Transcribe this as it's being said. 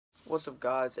What's up,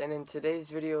 guys? And in today's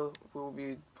video we will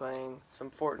be playing some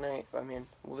Fortnite.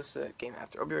 Well, this is a game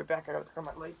after. I'll be right back. I gotta turn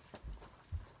on my lights.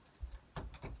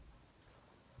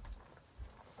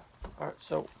 Alright,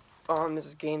 so this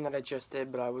is a game that I just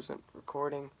did, but I wasn't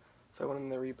recording, so I went in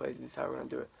the replays. This is how we're gonna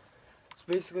do it. So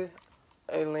basically,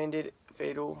 I landed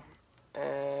Fatal,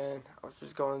 and I was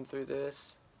just going through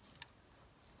this,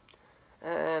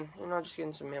 and just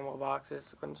getting some ammo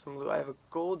boxes, getting some loot. I have a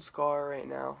gold scar right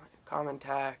now, common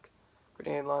tack,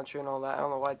 grenade launcher, and all that. I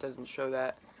don't know why it doesn't show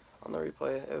that on the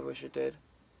replay. I wish it did.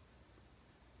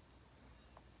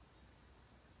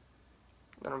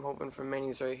 Then I'm hoping for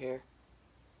minis right here,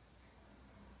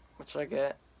 which I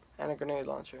get, and a grenade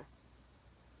launcher.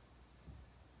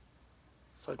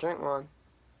 So I drink one,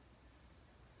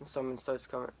 and someone starts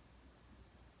coming.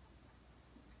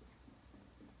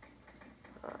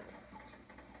 Alright.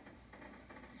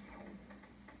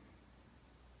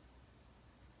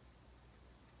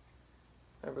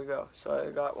 There we go. So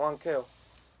I got one kill.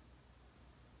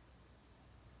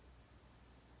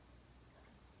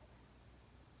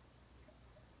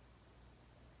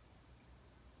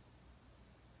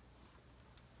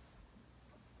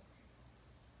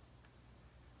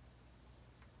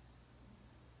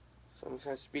 So I'm just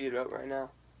going to speed it up right now.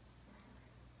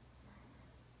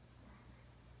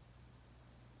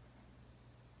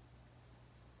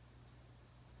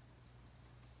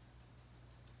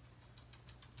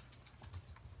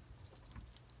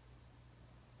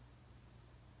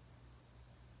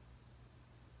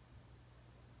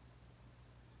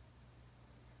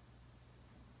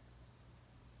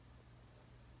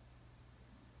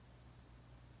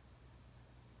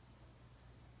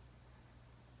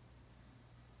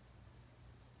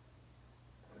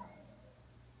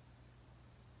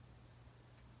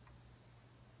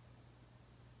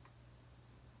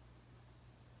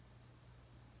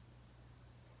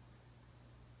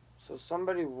 So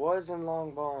somebody was in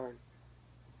Long Barn.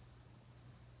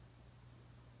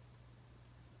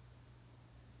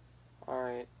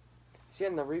 Alright. See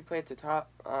in the replay at the top,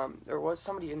 there was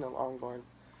somebody in the Long Barn.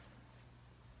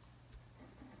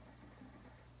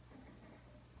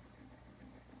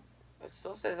 It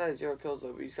still says I have 0 kills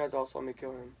though, but you guys all saw me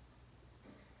kill him.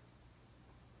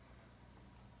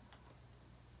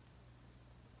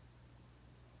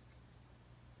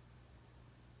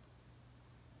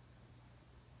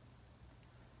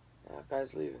 That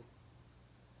guy's leaving.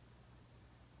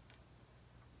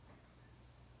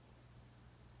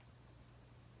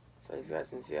 So you guys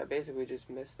can see, I basically just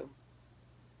missed him.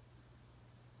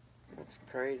 That's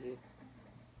crazy.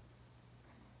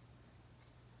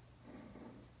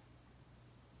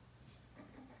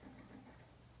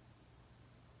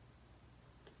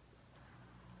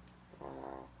 Wow.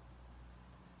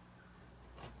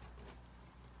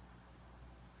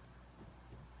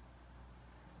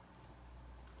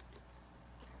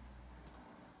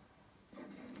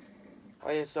 Oh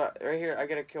yeah, so right here, I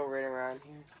get a kill right around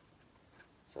here.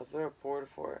 So throw a porta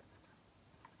for it.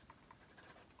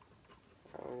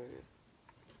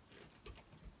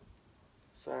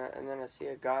 So, and then I see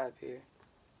a guy up here.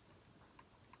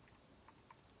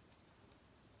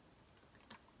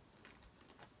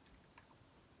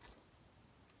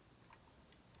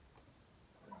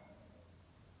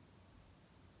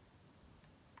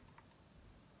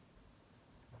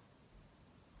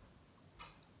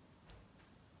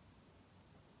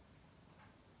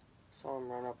 Saw him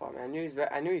run up on me. I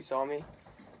knew he saw me.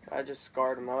 I just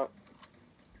scarred him up.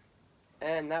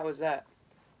 And that was that.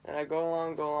 And I go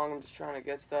along, I'm just trying to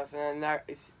get stuff, and then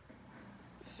you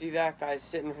see that guy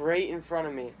sitting right in front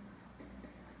of me.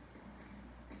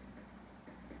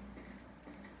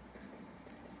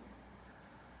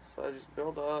 So I just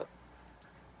build up.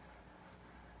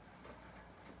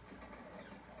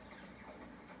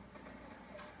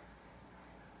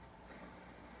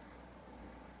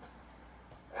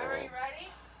 Are you ready?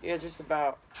 Yeah, just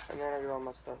about. And then I get all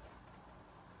my stuff.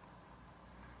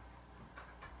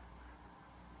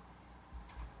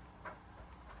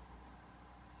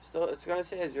 Still, it's gonna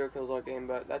say I have 0 kills all game,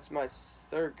 but that's my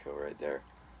 3rd kill right there.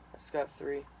 I just got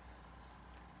 3.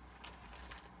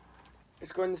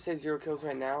 It's going to say 0 kills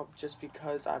right now, just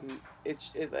because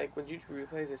it like when you do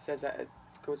replays, it says that it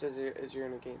goes as you're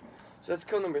in a game. So that's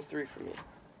kill number 3 for me.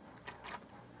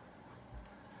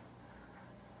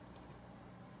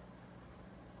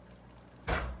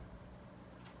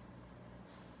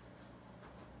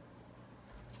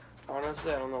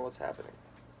 Honestly, I don't know what's happening.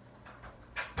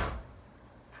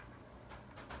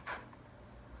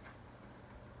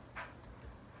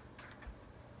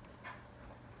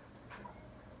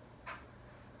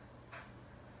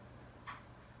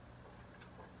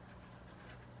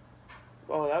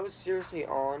 Oh, that was seriously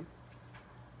on.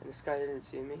 And this guy didn't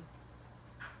see me.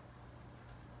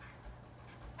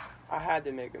 I had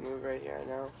to make a move right here, I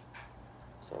know.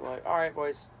 So I'm like, alright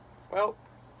boys, well,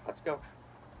 let's go.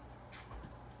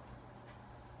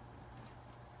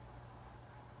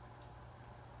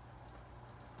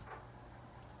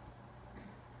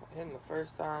 I hit him the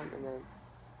first time and then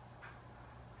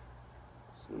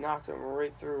just knocked him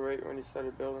right through right when he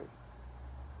started building.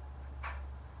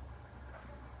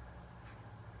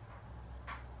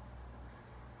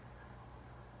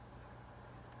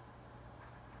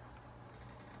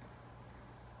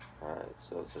 Alright,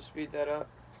 so let's just speed that up.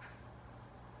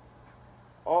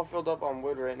 All filled up on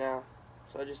wood right now,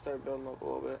 so I just started building up a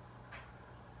little bit.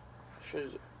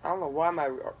 I don't know why my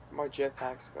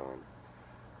jetpack's going.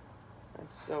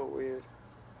 That's so weird.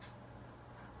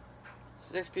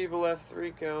 6 people left,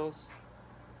 3 kills.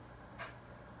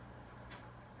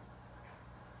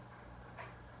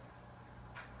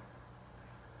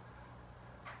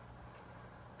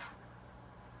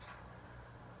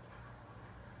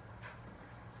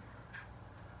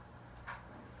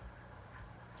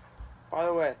 By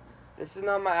the way, this is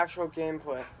not my actual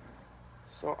gameplay.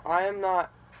 So I'm not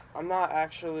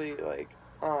actually like,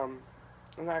 I'm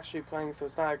not actually playing, so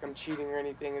it's not like I'm cheating or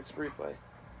anything, it's replay.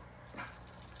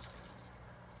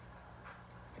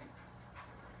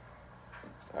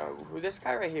 This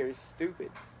guy right here is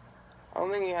stupid. I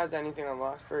don't think he has anything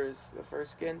unlocked for the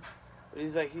first skin, but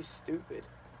he's stupid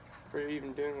for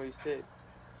even doing what he did.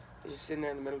 He's just sitting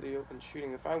there in the middle of the open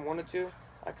shooting. If I wanted to,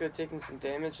 I could have taken some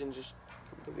damage and just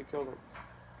completely killed him.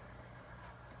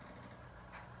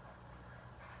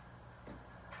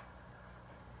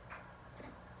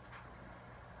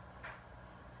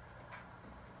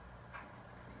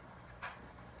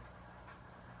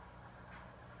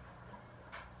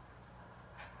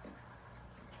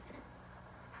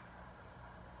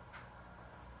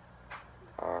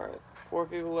 Alright, 4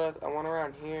 people left. I went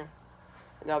around here.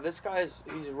 Now this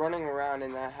he's running around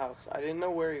in that house. I didn't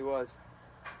know where he was,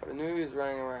 but I knew he was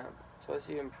running around. So I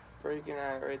see him breaking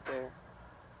out right there.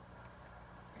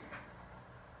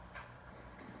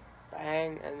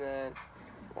 Bang, and then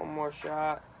one more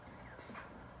shot.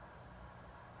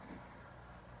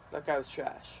 That guy was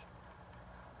trash.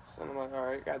 So I'm like,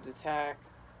 alright, got the attack,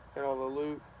 got all the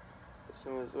loot. As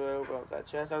soon as I open up that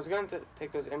chest, I was going to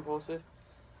take those impulses,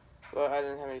 but I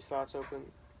didn't have any slots open.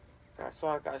 And I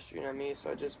saw a guy shooting at me,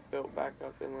 so I just built back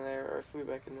up in there, or flew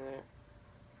back in there.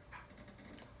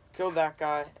 Killed that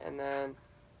guy, and then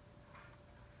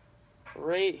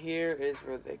right here is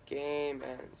where the game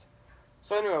ends.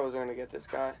 So I knew I was going to get this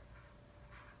guy.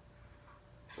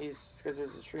 Because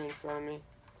there's a tree in front of me.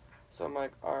 So I'm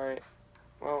like, alright,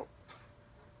 well.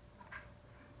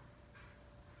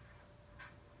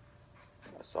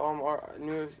 I saw him, I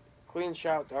knew, clean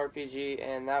shot with the RPG,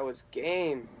 and that was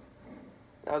game.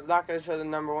 I was not going to show the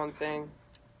 #1 thing,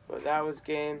 but that was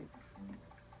game.